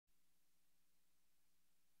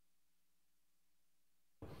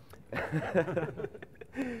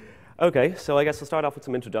Okay, so I guess I'll start off with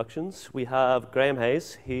some introductions. We have Graham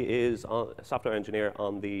Hayes. He is a software engineer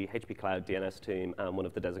on the HP Cloud DNS team and one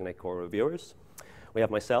of the Designate core reviewers. We have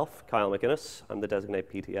myself, Kyle McInnes. I'm the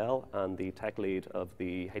Designate PTL and the tech lead of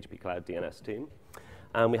the HP Cloud DNS team.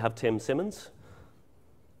 And we have Tim Simmons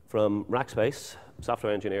from Rackspace,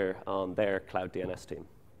 software engineer on their Cloud DNS team.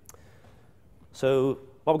 So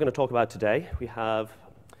what we're going to talk about today, we have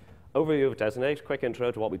overview of Designate, quick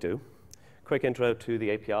intro to what we do, quick intro to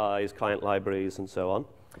the APIs, client libraries, and so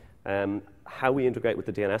on. How we integrate with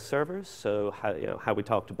the DNS servers, so how we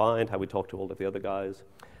talk to Bind, how we talk to all of the other guys,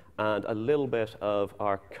 and a little bit of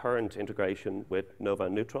our current integration with Nova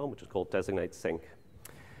and Neutron, which is called Designate Sync.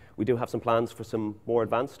 We do have some plans for some more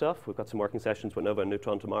advanced stuff. We've got some working sessions with Nova and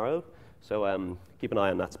Neutron tomorrow, so keep an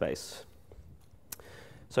eye on that space.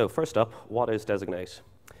 So first up, what is Designate?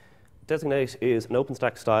 Designate is an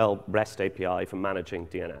OpenStack-style REST API for managing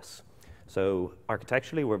DNS. So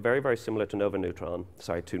architecturally, we're very, very similar to Nova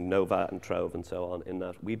and Trove and so on, in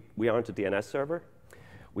that we aren't a DNS server.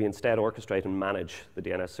 We instead orchestrate and manage the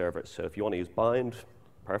DNS servers. So if you want to use Bind,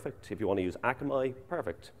 perfect. If you want to use Akamai,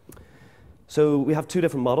 perfect. So we have two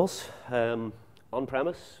different models.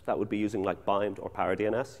 On-premise, that would be using like Bind or Power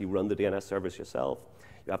DNS. You run the DNS servers yourself.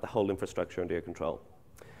 You have the whole infrastructure under your control.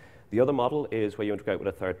 The other model is where you integrate with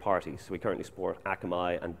a third party. So we currently support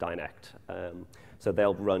Akamai and Dynect. So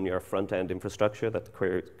they'll run your front-end infrastructure that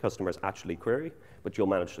the customers actually query, but you'll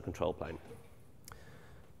manage the control plane.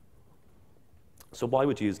 So why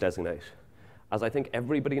would you use Designate? As I think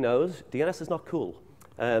everybody knows, DNS is not cool.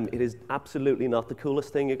 It is absolutely not the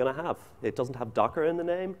coolest thing you're going to have. It doesn't have Docker in the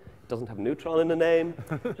name. It doesn't have Neutron in the name.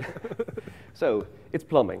 So it's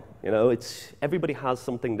plumbing. Everybody has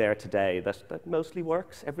something there today that mostly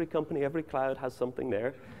works. Every company, every cloud has something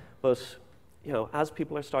there. But as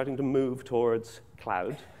people are starting to move towards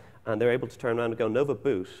cloud, and they're able to turn around and go, Nova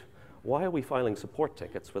boot, why are we filing support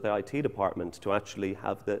tickets with the IT department to actually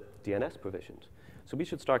have the DNS provisioned? So we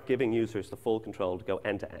should start giving users the full control to go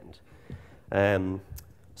end to end.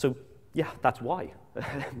 So yeah, that's why.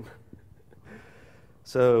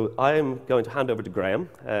 So I'm going to hand over to Graham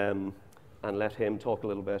and let him talk a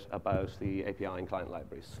little bit about the API and client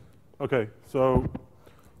libraries. Okay, so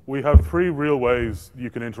we have three real ways you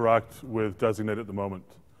can interact with Designate at the moment.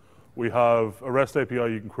 We have a REST API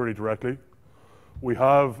you can query directly. We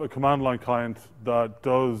have a command line client that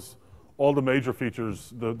does all the major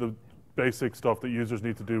features, the basic stuff that users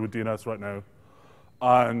need to do with DNS right now.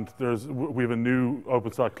 And we have a new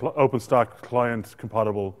OpenStack client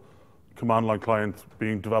compatible command line client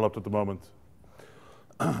being developed at the moment.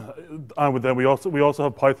 And then we also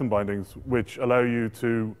have Python bindings, which allow you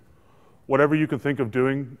to, whatever you can think of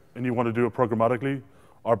doing and you want to do it programmatically,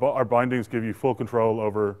 our bindings give you full control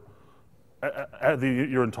over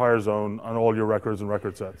your entire zone and all your records and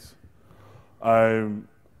record sets.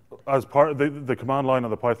 As part of the command line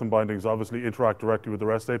and the Python bindings obviously interact directly with the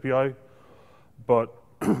REST API, but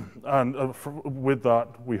with that,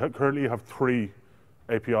 we currently have three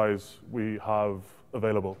APIs we have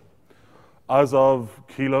available. As of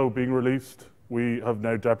Kilo being released, we have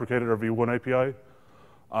now deprecated our V1 API,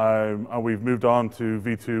 and we've moved on to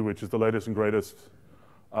V2, which is the latest and greatest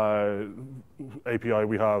API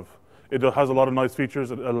we have. It has a lot of nice features.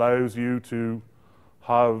 It allows you to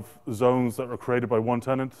have zones that were created by one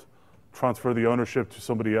tenant, transfer the ownership to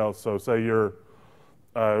somebody else. So say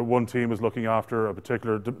one team is looking after a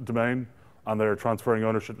particular domain, and they're transferring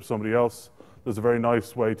ownership to somebody else. There's a very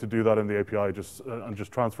nice way to do that in the API, and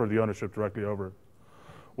just transfer the ownership directly over.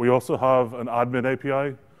 We also have an admin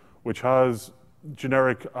API, which has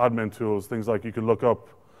generic admin tools, things like you can look up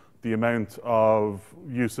the amount of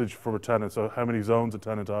usage for a tenant, so how many zones a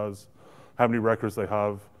tenant has, how many records they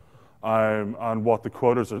have, and what the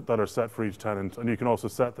quotas that are set for each tenant. And you can also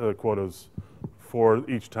set the quotas for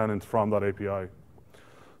each tenant from that API.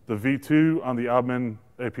 The V2 and the admin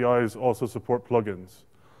APIs also support plugins.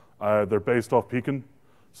 They're based off Pekin,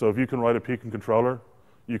 so if you can write a Pekin controller,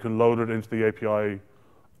 you can load it into the API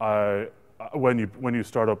when you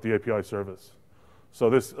start up the API service. So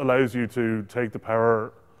this allows you to take the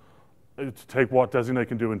power, to take what Designate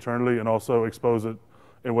can do internally and also expose it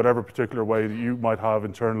in whatever particular way that you might have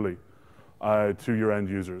internally to your end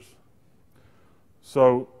users.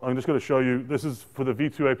 So I'm just going to show you, this is for the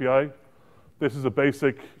V2 API. This is a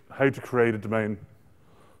basic how to create a domain.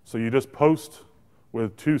 So you just post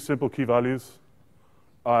with two simple key values.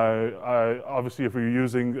 Obviously, if you're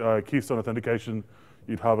using Keystone authentication,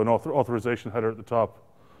 you'd have an authorization header at the top.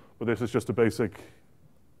 But this is just a basic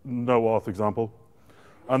no auth example.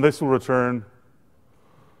 And this will return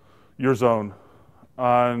your zone.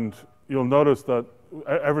 And you'll notice that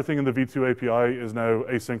everything in the V2 API is now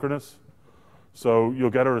asynchronous. So you'll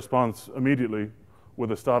get a response immediately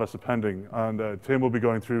with a status of pending. And Tim will be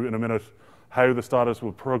going through in a minute how the status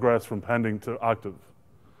will progress from pending to active.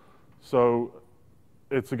 So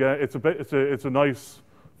it's a nice,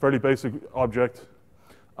 fairly basic object.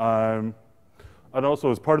 And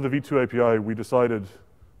also, as part of the V2 API, we decided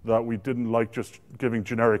that we didn't like just giving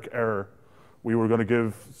generic error. We were going to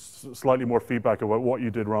give slightly more feedback about what you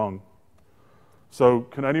did wrong. So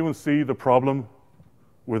can anyone see the problem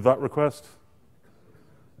with that request?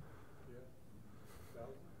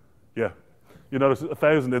 Yeah. You notice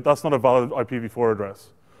 1,000, that's not a valid IPv4 address.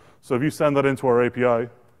 So if you send that into our API,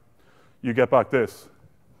 you get back this.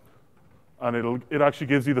 And it actually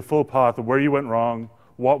gives you the full path of where you went wrong,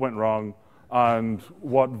 and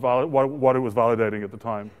what it was validating at the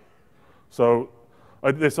time. So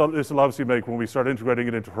this will obviously make, when we start integrating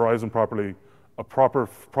it into Horizon properly, a proper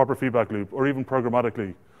feedback loop, or even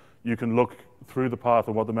programmatically, you can look through the path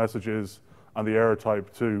of what the message is and the error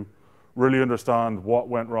type to really understand what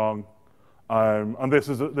went wrong. And this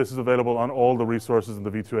is available on all the resources in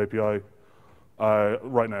the V2 API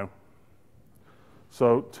right now.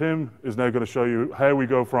 So Tim is now going to show you how we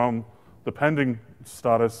go from the pending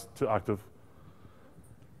status to active.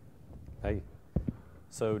 Hey.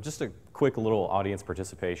 So just a quick little audience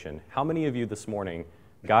participation. How many of you this morning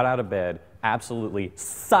got out of bed absolutely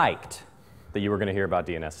psyched that you were going to hear about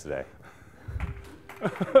DNS today?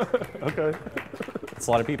 Okay. That's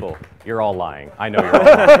a lot of people. You're all lying. I know you're all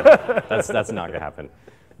lying. That's not going to happen.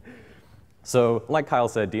 So like Kyle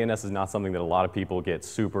said, DNS is not something that a lot of people get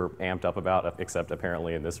super amped up about, except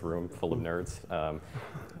apparently in this room full of nerds.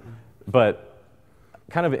 But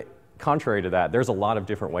kind of contrary to that, there's a lot of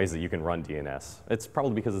different ways that you can run DNS. It's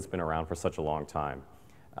probably because it's been around for such a long time.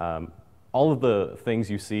 All of the things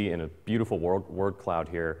you see in a beautiful word cloud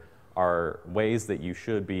here are ways that you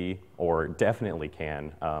should be, or definitely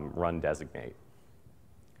can, run Designate.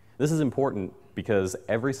 This is important because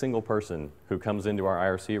every single person who comes into our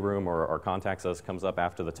IRC room or contacts us, comes up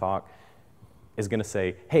after the talk, is going to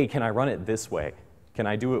say, hey, can I run it this way? Can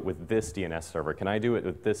I do it with this DNS server? Can I do it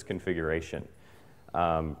with this configuration?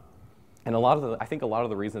 And I think a lot of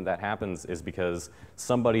the reason that happens is because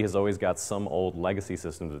somebody has always got some old legacy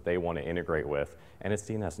system that they want to integrate with, and it's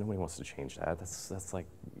DNS. Nobody wants to change that.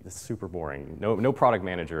 That's super boring. No product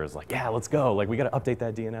manager is like, yeah, let's go. Like, we got to update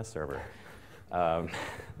that DNS server.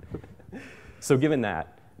 So given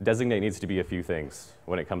that, Designate needs to be a few things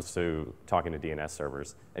when it comes to talking to DNS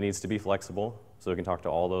servers. It needs to be flexible, so it can talk to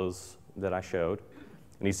all those that I showed.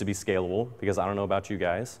 It needs to be scalable, because I don't know about you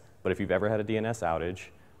guys, but if you've ever had a DNS outage,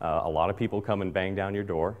 a lot of people come and bang down your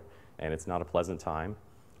door, and it's not a pleasant time.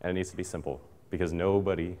 And it needs to be simple, because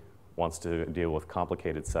nobody wants to deal with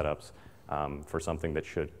complicated setups for something that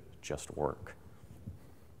should just work.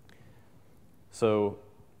 So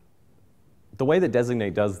the way that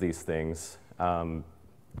Designate does these things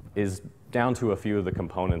is down to a few of the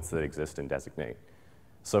components that exist in Designate.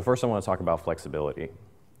 So first I want to talk about flexibility.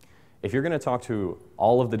 If you're going to talk to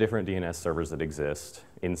all of the different DNS servers that exist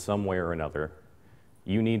in some way or another,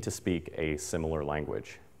 you need to speak a similar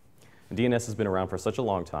language. DNS has been around for such a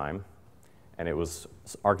long time, and it was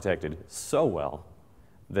architected so well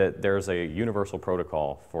that there's a universal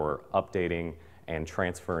protocol for updating and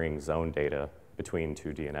transferring zone data between two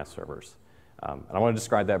DNS servers. And I want to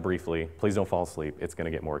describe that briefly. Please don't fall asleep. It's going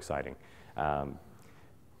to get more exciting.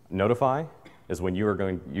 Notify is when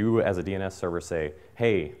you as a DNS server say,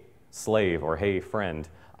 hey, slave, or hey, friend,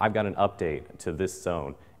 I've got an update to this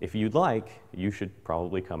zone. If you'd like, you should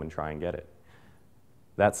probably come and try and get it.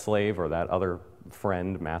 That slave or that other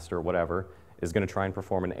friend, master, whatever, is going to try and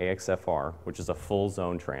perform an AXFR, which is a full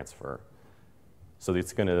zone transfer. So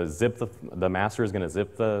it's going to zip the master is going to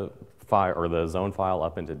zip the file or the zone file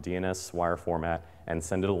up into DNS wire format and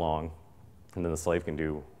send it along, and then the slave can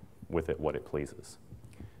do with it what it pleases.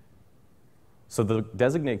 So the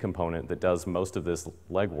Designate component that does most of this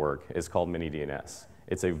legwork is called MiniDNS.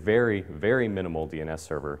 It's a very, very minimal DNS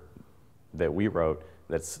server that we wrote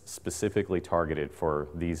that's specifically targeted for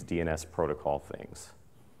these DNS protocol things.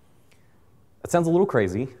 That sounds a little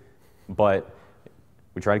crazy, but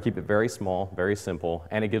we try to keep it very small, very simple,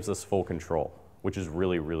 and it gives us full control, which is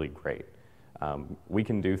really, really great. We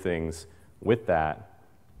can do things with that,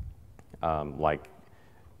 like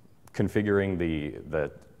configuring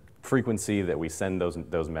the frequency that we send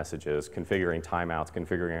those messages, configuring timeouts,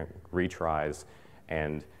 configuring retries,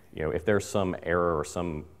 and if there's some error or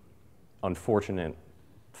some unfortunate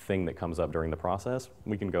thing that comes up during the process,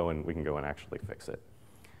 we can go and actually fix it.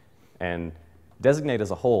 And Designate as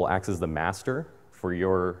a whole acts as the master for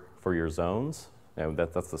your zones.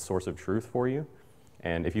 That's the source of truth for you.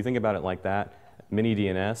 And if you think about it like that,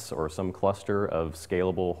 MiniDNS or some cluster of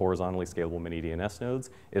scalable, horizontally scalable MiniDNS nodes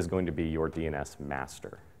is going to be your DNS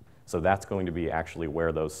master. So that's going to be actually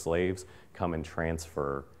where those slaves come and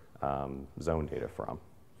transfer zone data from.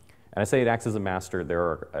 And I say it acts as a master.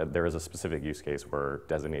 There is a specific use case where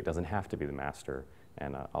Designate doesn't have to be the master,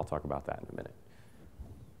 and I'll talk about that in a minute.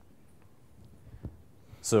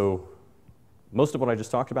 So most of what I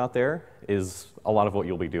just talked about there is a lot of what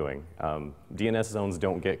you'll be doing. DNS zones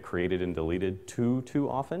don't get created and deleted too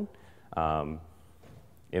often.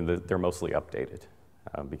 They're mostly updated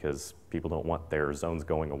because people don't want their zones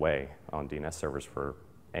going away on DNS servers for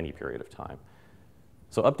any period of time.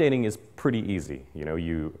 So updating is pretty easy.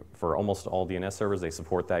 For almost all DNS servers, they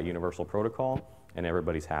support that universal protocol, and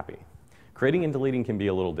everybody's happy. Creating and deleting can be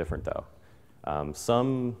a little different, though.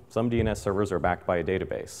 Some DNS servers are backed by a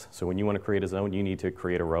database. So when you want to create a zone, you need to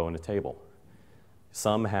create a row and a table.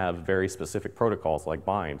 Some have very specific protocols like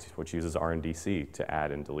bind, which uses RNDC to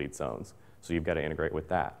add and delete zones. So you've got to integrate with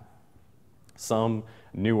that. Some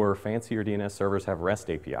newer, fancier DNS servers have REST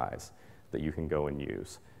APIs that you can go and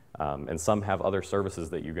use. And some have other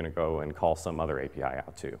services that you're going to go and call some other API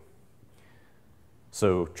out to.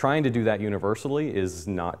 So trying to do that universally is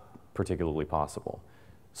not particularly possible.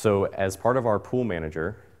 So as part of our pool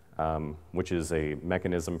manager, which is a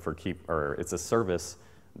mechanism for it's a service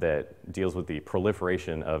that deals with the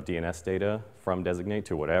proliferation of DNS data from Designate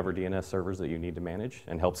to whatever DNS servers that you need to manage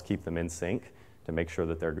and helps keep them in sync to make sure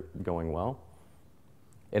that they're going well.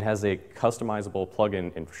 It has a customizable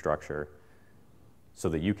plugin infrastructure so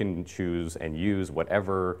that you can choose and use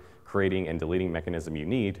whatever creating and deleting mechanism you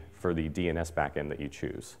need for the DNS backend that you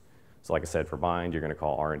choose. So like I said, for bind, you're going to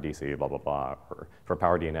call RNDC, blah, blah, blah. Or for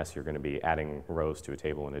Power DNS, you're going to be adding rows to a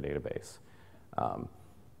table in a database.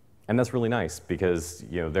 And that's really nice because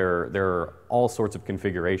there are all sorts of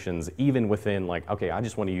configurations, even within like, OK, I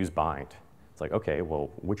just want to use bind. It's like, OK, well,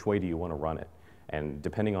 which way do you want to run it? And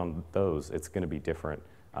depending on those, it's going to be different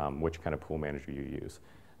which kind of pool manager you use,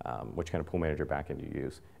 which kind of pool manager backend you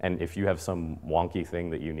use. And if you have some wonky thing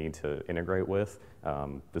that you need to integrate with,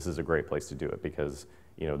 this is a great place to do it because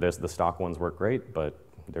the stock ones work great, but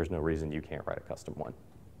there's no reason you can't write a custom one.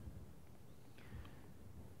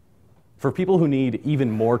 For people who need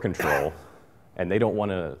even more control, and they don't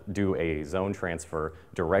want to do a zone transfer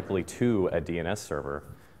directly to a DNS server,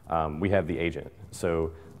 we have the agent.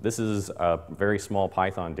 So this is a very small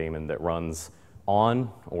Python daemon that runs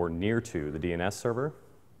on or near to the DNS server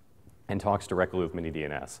and talks directly with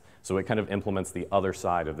MiniDNS. So it kind of implements the other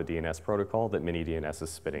side of the DNS protocol that MiniDNS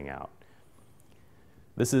is spitting out.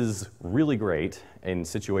 This is really great in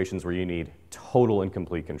situations where you need total and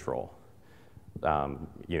complete control.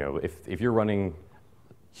 If you're running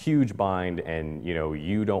huge bind and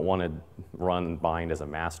you don't want to run bind as a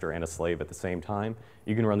master and a slave at the same time,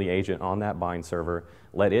 you can run the agent on that bind server,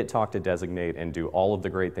 let it talk to Designate and do all of the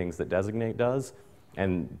great things that Designate does,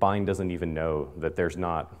 and bind doesn't even know that there's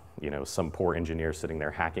not some poor engineer sitting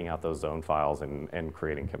there hacking out those zone files and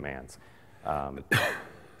creating commands.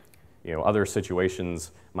 Other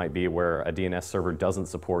situations might be where a DNS server doesn't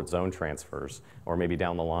support zone transfers, or maybe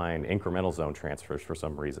down the line incremental zone transfers for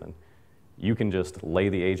some reason. You can just lay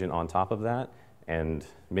the agent on top of that, and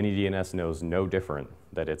MiniDNS knows no different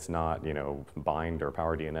that it's not bind or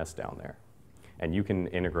Power DNS down there. And you can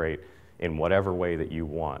integrate in whatever way that you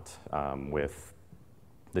want with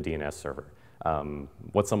the DNS server.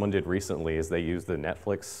 What someone did recently is they used the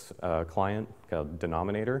Netflix client called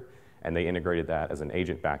Denominator, and they integrated that as an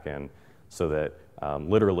agent backend so that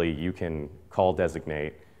literally you can call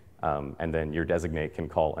Designate, and then your Designate can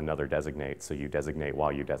call another Designate, so you designate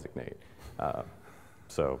while you designate.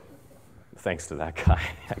 So thanks to that guy,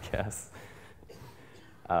 I guess.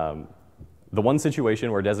 The one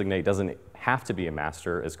situation where Designate doesn't have to be a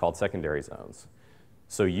master is called secondary zones.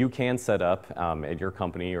 So you can set up at your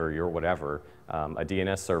company or your whatever a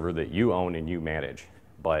DNS server that you own and you manage,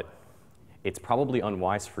 but it's probably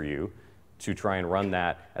unwise for you to try and run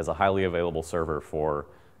that as a highly available server for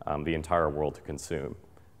the entire world to consume.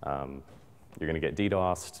 You're going to get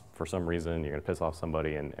DDoSed for some reason, you're going to piss off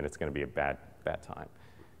somebody, and it's going to be a bad time.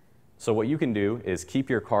 So what you can do is keep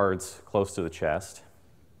your cards close to the chest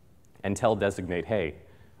and tell Designate, hey,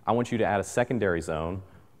 I want you to add a secondary zone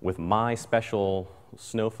with my special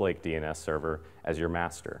Snowflake DNS server as your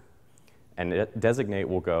master. And Designate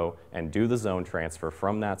will go and do the zone transfer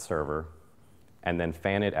from that server and then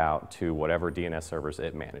fan it out to whatever DNS servers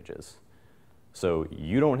it manages. So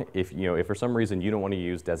you don't, if for some reason you don't want to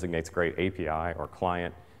use Designate's great API or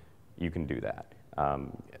client, you can do that.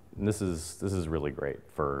 This is really great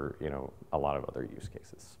for a lot of other use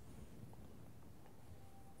cases.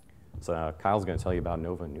 So Kyle's going to tell you about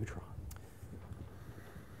Nova and Neutron.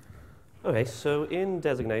 Okay, so in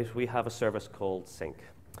Designate, we have a service called Sync.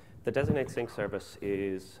 The Designate Sync service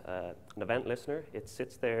is an event listener. It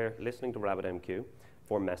sits there listening to RabbitMQ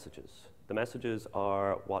for messages. The messages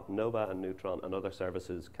are what Nova and Neutron and other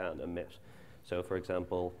services can emit. So for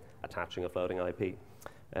example, attaching a floating IP,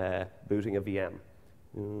 booting a VM.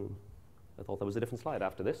 I thought that was a different slide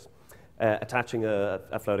after this. Attaching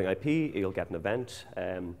a floating IP, you'll get an event.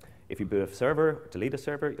 If you boot a server, delete a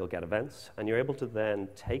server, you'll get events. And you're able to then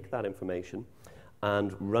take that information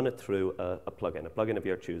and run it through a plugin of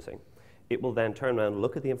your choosing. It will then turn around,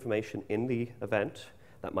 look at the information in the event.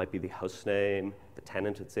 That might be the host name, the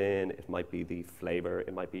tenant it's in, it might be the flavor,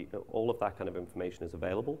 it might be, all of that kind of information is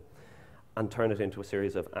available, and turn it into a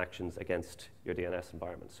series of actions against your DNS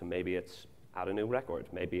environment. So maybe it's add a new record,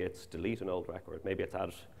 maybe it's delete an old record, maybe it's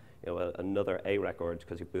add another A record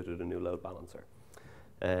because you booted a new load balancer.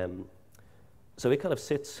 So it kind of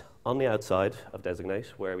sits on the outside of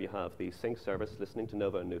Designate, where we have the sync service listening to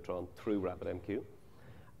Nova and Neutron through RabbitMQ.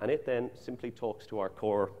 And it then simply talks to our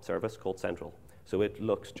core service called Central. So it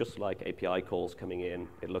looks just like API calls coming in.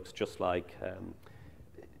 It looks just like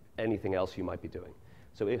anything else you might be doing.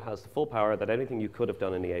 So it has the full power that anything you could have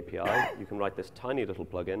done in the API, you can write this tiny little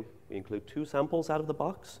plugin. We include 2 samples out of the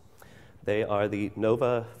box. They are the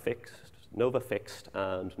Nova fixed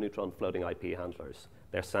and Neutron floating IP handlers.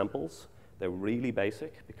 They're samples. They're really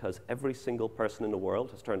basic because every single person in the world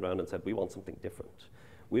has turned around and said, we want something different.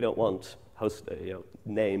 We don't want host,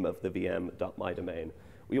 name of the VM.mydomain.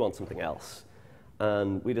 We want something else.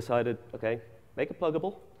 And we decided, okay, make it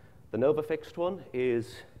pluggable. The Nova fixed one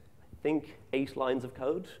is, I think, 8 lines of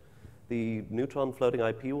code. The Neutron floating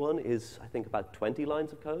IP one is, I think, about 20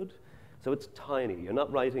 lines of code. So it's tiny. You're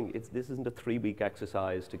not writing, this isn't a 3-week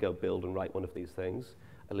exercise to go build and write one of these things,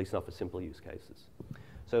 at least not for simple use cases.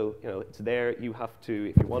 So it's there. You have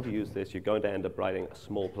to, if you want to use this, you're going to end up writing a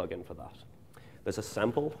small plugin for that. There's a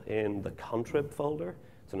sample in the contrib folder.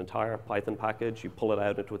 It's an entire Python package. You pull it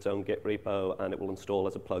out into its own Git repo, and it will install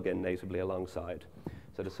as a plugin natively alongside.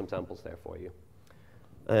 So there's some samples there for you.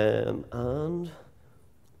 And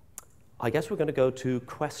I guess we're going to go to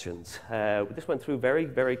questions. This went through very,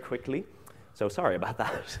 very quickly, so sorry about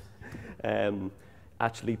that.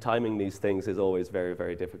 Actually, timing these things is always very,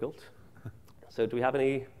 very difficult. So do we have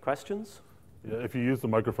any questions? Yeah, if you use the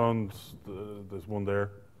microphones, there's one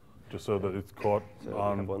there, just so that it's caught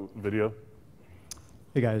on video.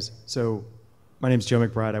 Hey guys, so my name's Joe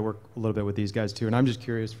McBride. I work a little bit with these guys too, and I'm just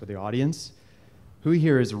curious for the audience, who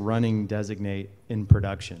here is running Designate in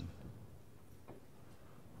production?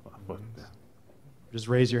 Just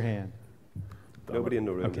raise your hand. Nobody in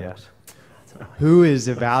the room yet. Who is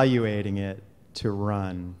evaluating it to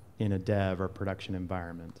run in a dev or production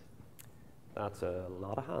environment? That's a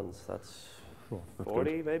lot of hands. That's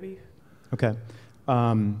 40 maybe? Okay.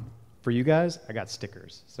 For you guys, I got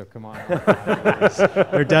stickers, so come on.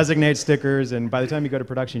 They're Designate stickers, and by the time you go to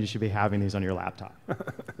production, you should be having these on your laptop.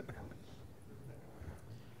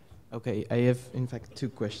 Okay, I have, in fact, 2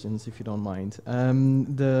 questions, if you don't mind.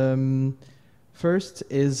 The first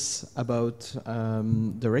is about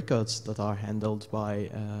the records that are handled by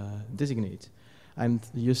Designate. And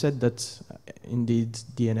you said that, indeed,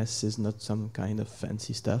 DNS is not some kind of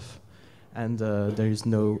fancy stuff, and there is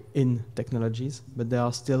no in technologies, but there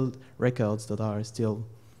are still records that are still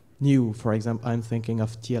new. For example, I'm thinking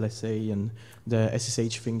of TLSA and the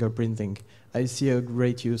SSH fingerprinting. I see a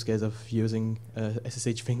great use case of using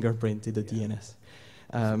SSH fingerprint in the DNS.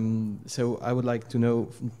 So I would like to know,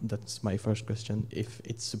 that's my first question, if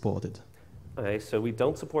it's supported. Okay, so we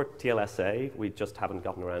don't support TLSA. We just haven't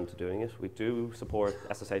gotten around to doing it. We do support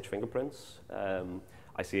SSH fingerprints.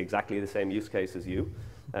 I see exactly the same use case as you.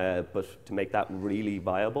 But to make that really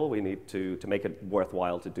viable, we need to make it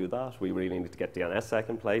worthwhile to do that. We really need to get DNSSEC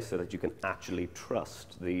in place so that you can actually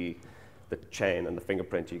trust the chain and the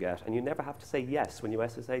fingerprint you get. And you never have to say yes when you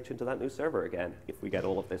SSH into that new server again, if we get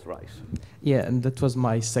all of this right. Yeah, and that was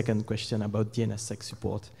my second question about DNSSEC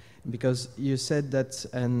support. Because you said that,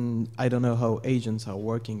 and I don't know how agents are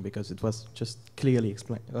working because it was just clearly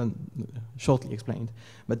explained, shortly explained.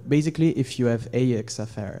 But basically, if you have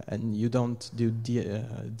AXFR and you don't do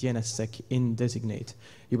DNSSEC in Designate,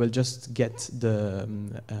 you will just get the,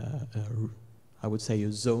 I would say,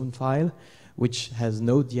 a zone file, which has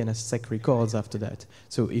no DNSSEC records after that.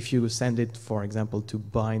 So if you send it, for example, to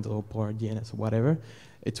bind or pour DNS or whatever,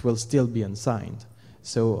 it will still be unsigned.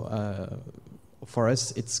 So for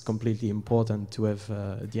us, it's completely important to have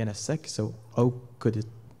DNSSEC. So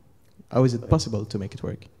how is it possible to make it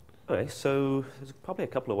work? Okay, so there's probably a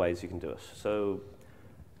couple of ways you can do it. So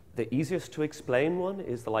The easiest to explain one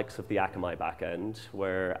is the likes of the Akamai backend,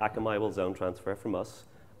 where Akamai will zone transfer from us,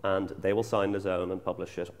 and they will sign the zone and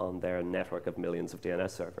publish it on their network of millions of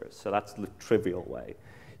DNS servers. So that's the trivial way.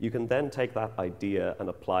 You can then take that idea and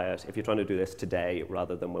apply it, if you're trying to do this today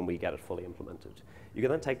rather than when we get it fully implemented. You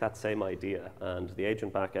can then take that same idea, and the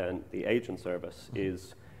agent backend, the agent service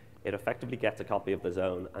is, it effectively gets a copy of the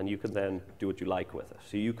zone, and you can then do what you like with it.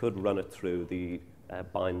 So you could run it through the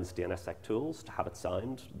binds DNSSEC tools to have it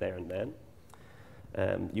signed there and then.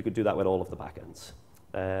 You could do that with all of the backends.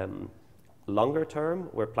 Longer term,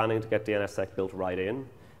 we're planning to get DNSSEC built right in.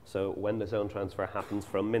 So when the zone transfer happens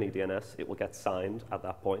from MiniDNS, it will get signed at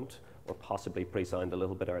that point, or possibly pre-signed a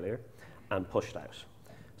little bit earlier, and pushed out.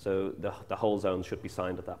 So the whole zone should be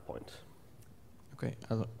signed at that point. Okay,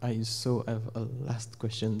 I so have a last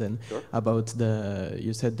question then. Sure. About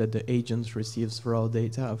you said that the agent receives raw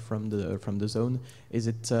data from the zone. Is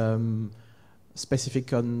it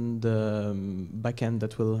specific on the backend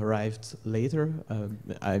that will arrive later?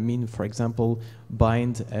 I mean, for example,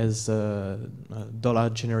 bind as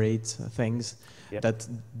 $generate things. Yep. That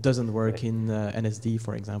doesn't work in NSD,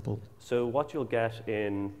 for example. So what you'll get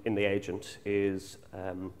in the agent is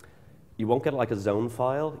you won't get like a zone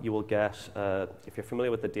file. You will get, if you're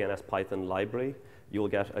familiar with the DNS Python library, you will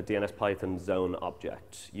get a DNS Python zone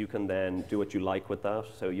object. You can then do what you like with that.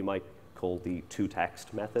 So you might call the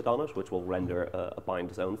toText method on it, which will render a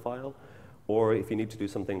bind zone file. Or if you need to do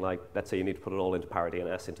something like, let's say you need to put it all into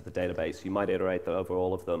ParaDNS into the database, you might iterate over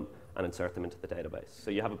all of them and insert them into the database.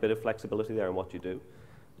 So you have a bit of flexibility there in what you do.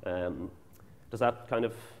 Does that kind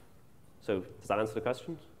of, so does that answer the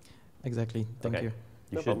question? Exactly, thank you.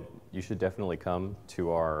 You should definitely come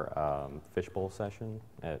to our fishbowl session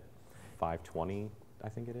at 5:20, I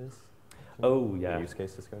think it is. Oh, yeah. The use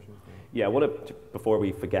case discussion. Yeah, before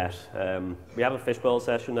we forget, we have a fishbowl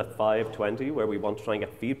session at 5:20 where we want to try and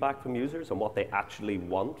get feedback from users on what they actually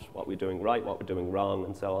want, what we're doing right, what we're doing wrong,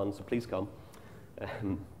 and so on. So please come. Do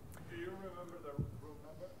you remember the room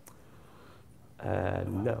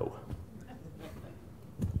number? No.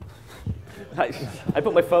 I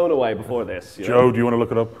put my phone away before this. Joe, do you want to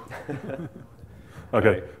look it up?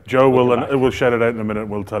 Okay, Joe will shout it out in a minute and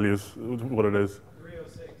we'll tell you what it is.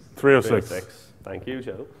 306. Thank you,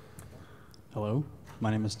 Joe. Hello,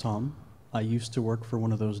 my name is Tom. I used to work for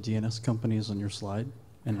one of those DNS companies on your slide,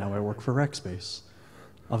 and now I work for Rackspace.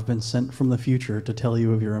 I've been sent from the future to tell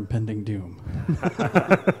you of your impending doom.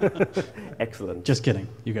 Excellent. Just kidding.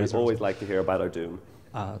 You guys always like to hear about our doom.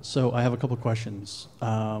 So I have a couple questions.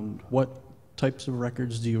 What types of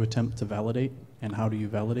records do you attempt to validate, and how do you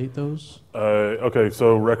validate those? Okay,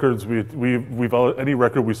 so records, any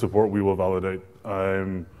record we support, we will validate.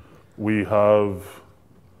 We have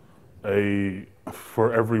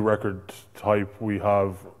for every record type, we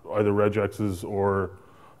have either regexes or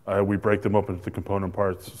we break them up into the component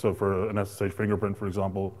parts. So for an SSH fingerprint, for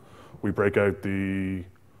example, we break out the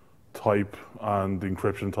type and the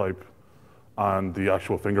encryption type and the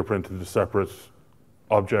actual fingerprint into separate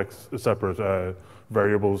objects, separate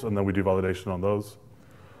variables, and then we do validation on those.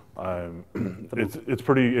 It's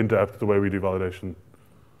pretty in-depth the way we do validation.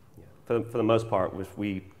 For the most part,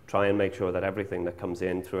 we try and make sure that everything that comes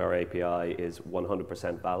in through our API is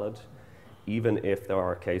 100% valid, even if there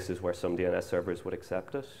are cases where some DNS servers would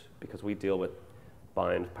accept it, because we deal with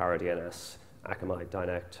bind, ParaDNS, Akamai,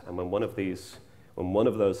 Dynect, and when one of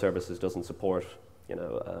those services doesn't support,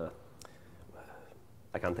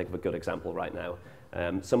 I can't think of a good example right now.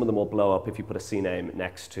 Some of them will blow up if you put a CNAME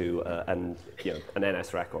next to an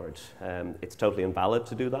NS record. It's totally invalid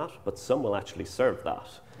to do that, but some will actually serve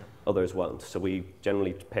that. Others won't. So we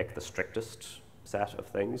generally pick the strictest set of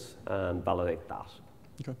things and validate that.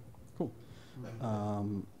 Okay, cool.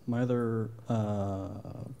 My other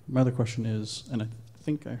question is, and I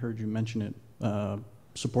think I heard you mention it,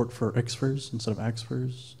 support for XFIRs instead of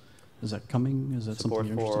AXFIRs. Is that coming? Is that support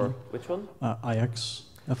something you're interested in? Which one?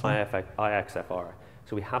 IXFR. IXFR.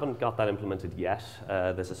 So we haven't got that implemented yet.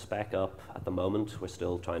 There's a spec up at the moment. We're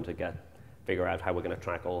still trying to figure out how we're going to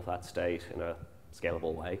track all of that state in a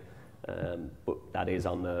scalable way. But that is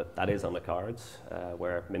on the cards,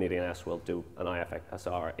 where MiniDNS will do an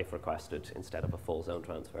IFSR if requested instead of a full zone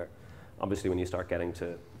transfer. Obviously, when you start getting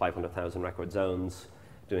to 500,000 record zones,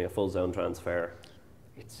 doing a full zone transfer,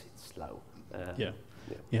 it's slow. Yeah.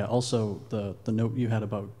 Also, the note you had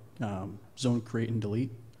about zone create and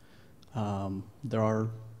delete.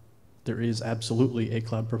 There is absolutely a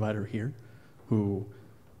cloud provider here who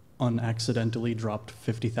unaccidentally dropped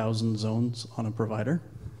 50,000 zones on a provider,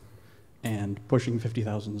 and pushing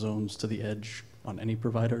 50,000 zones to the edge on any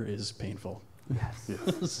provider is painful. Yes.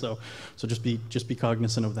 So just be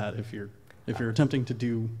cognizant of that if you're If you're attempting to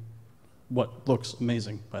do what looks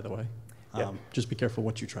amazing, by the way, Yeah. just be careful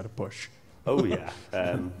what you try to push. Oh yeah.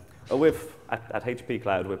 At HP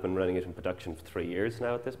Cloud, we've been running it in production for 3 years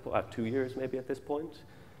now at this point, 2 years maybe at this point.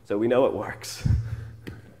 So we know it works.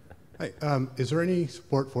 Hi, is there any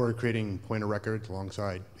support for creating pointer records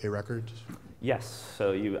alongside A records? Yes,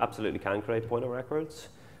 so you absolutely can create pointer records.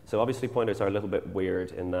 So obviously pointers are a little bit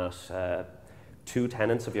weird in that 2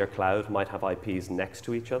 tenants of your cloud might have IPs next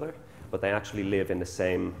to each other, but they actually live in the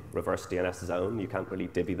same reverse DNS zone. You can't really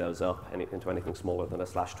divvy those up into anything smaller than a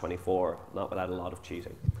 /24, not without a lot of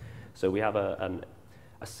cheating. So we have a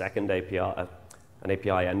second API, an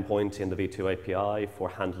API endpoint in the V2 API for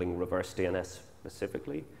handling reverse DNS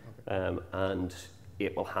specifically, and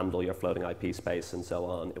it will handle your floating IP space and so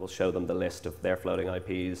on. It will show them the list of their floating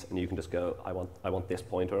IPs, and you can just go, I want this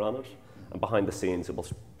pointer on it. And behind the scenes, it will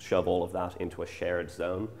shove all of that into a shared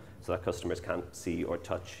zone so that customers can't see or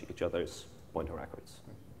touch each other's pointer records.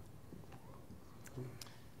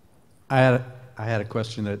 I had a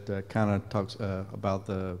question that kind of talks about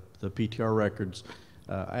the PTR records.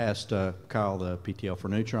 I asked Kyle, the PTL for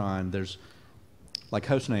Neutron, there's, like,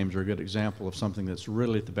 host names are a good example of something that's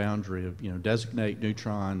really at the boundary of, Designate,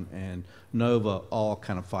 Neutron, and Nova all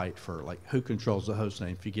kind of fight for, like, who controls the host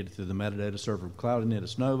name. If you get it through the metadata server of CloudInit,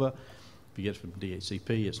 it's Nova. If you get it from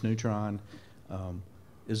DHCP, it's Neutron.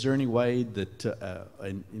 Is there any way that,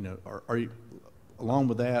 are you, along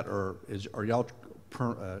with that, or are y'all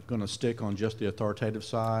going to stick on just the authoritative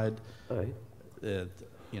side?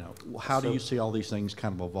 How do you see all these things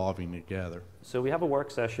kind of evolving together? So we have a work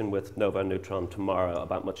session with Nova and Neutron tomorrow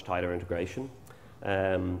about much tighter integration.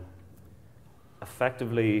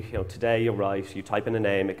 Effectively, today you're right, you type in a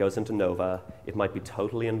name, it goes into Nova, it might be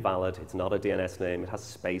totally invalid, it's not a DNS name, it has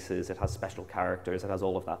spaces, it has special characters, it has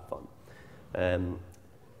all of that fun.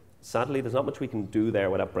 Sadly, there's not much we can do there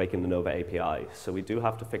without breaking the Nova API, so we do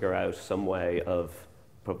have to figure out some way of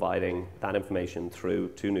providing that information through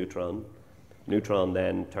to Neutron. Neutron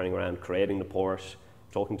then turning around, creating the port,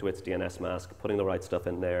 talking to its DNS mask, putting the right stuff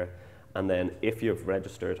in there, and then if you've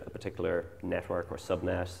registered a particular network or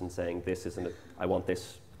subnet and saying I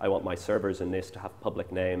want my servers in this to have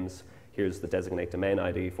public names, here's the designate domain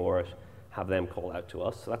ID for it, have them call out to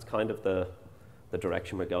us. So that's kind of the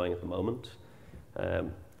direction we're going at the moment.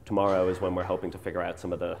 Tomorrow is when we're hoping to figure out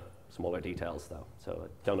some of the smaller details though. So I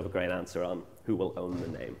don't have a great answer on who will own the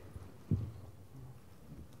name.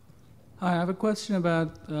 I have a question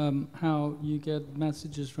about how you get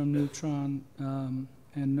messages from Neutron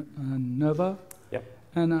and Nova. Yep.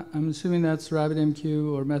 And I'm assuming that's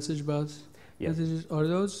RabbitMQ or message bus. Yes. Messages, are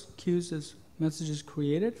those queues as messages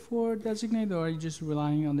created for Designate, or are you just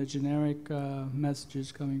relying on the generic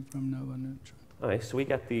messages coming from Nova and Neutron? All right, so we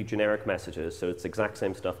get the generic messages, so it's the exact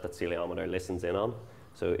same stuff that Celiometer listens in on.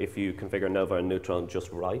 So if you configure Nova and Neutron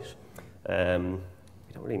just right, we don't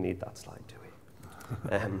really need that slide, do we?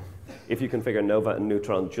 If you configure Nova and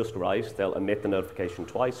Neutron just right, they'll emit the notification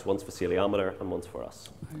twice, once for Celiometer and once for us.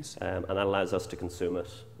 And that allows us to consume it.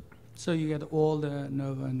 So you get all the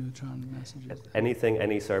Nova and Neutron messages? Anything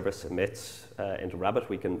any service emits into Rabbit,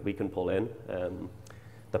 we can pull in.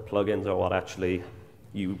 The plugins are what actually,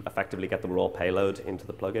 you effectively get the raw payload into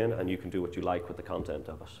the plugin, and you can do what you like with the content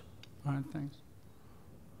of it. All right, thanks.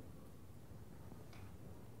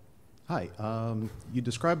 Hi, you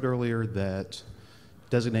described earlier that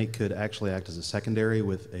Designate could actually act as a secondary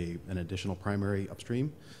with an additional primary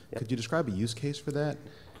upstream. Yep. Could you describe a use case for that?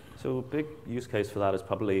 So a big use case for that is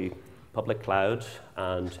probably public cloud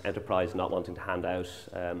and enterprise not wanting to hand out,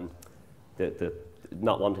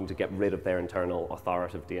 not wanting to get rid of their internal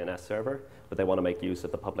authoritative DNS server, but they want to make use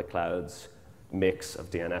of the public cloud's mix of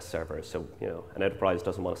DNS servers. So an enterprise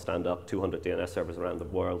doesn't want to stand up 200 DNS servers around the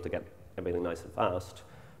world to get everything nice and fast,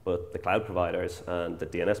 but the cloud providers and the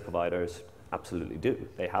DNS providers absolutely do.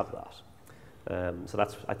 They have that. So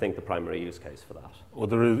that's, I think, the primary use case for that.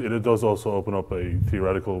 Well, it does also open up a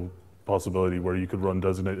theoretical possibility where you could run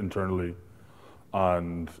Designate internally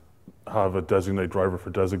and have a Designate driver for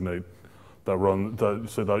Designate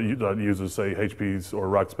that uses, say, HP's or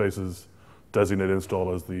Rackspace's Designate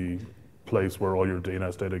install as the place where all your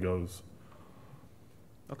DNS data goes.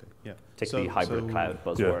 Okay, yeah. Take the hybrid cloud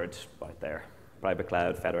buzzword right there. Private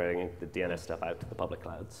cloud federating the DNS stuff out to the public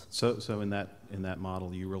clouds. So in that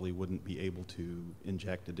model, you really wouldn't be able to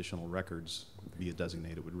inject additional records via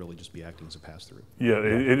Designate. It would really just be acting as a pass-through. Yeah,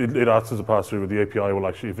 it acts as a pass-through, but the API will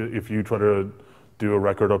actually, if you try to do a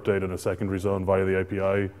record update in a secondary zone via the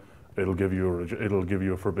API, it'll give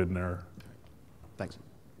you a forbidden error. Thanks.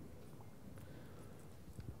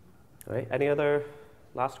 All right. Any other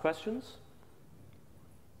last questions?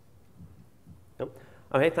 Nope.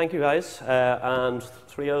 Okay, thank you guys. And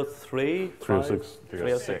 303? 306.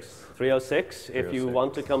 306. 306, if you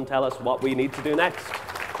want to come tell us what we need to do next.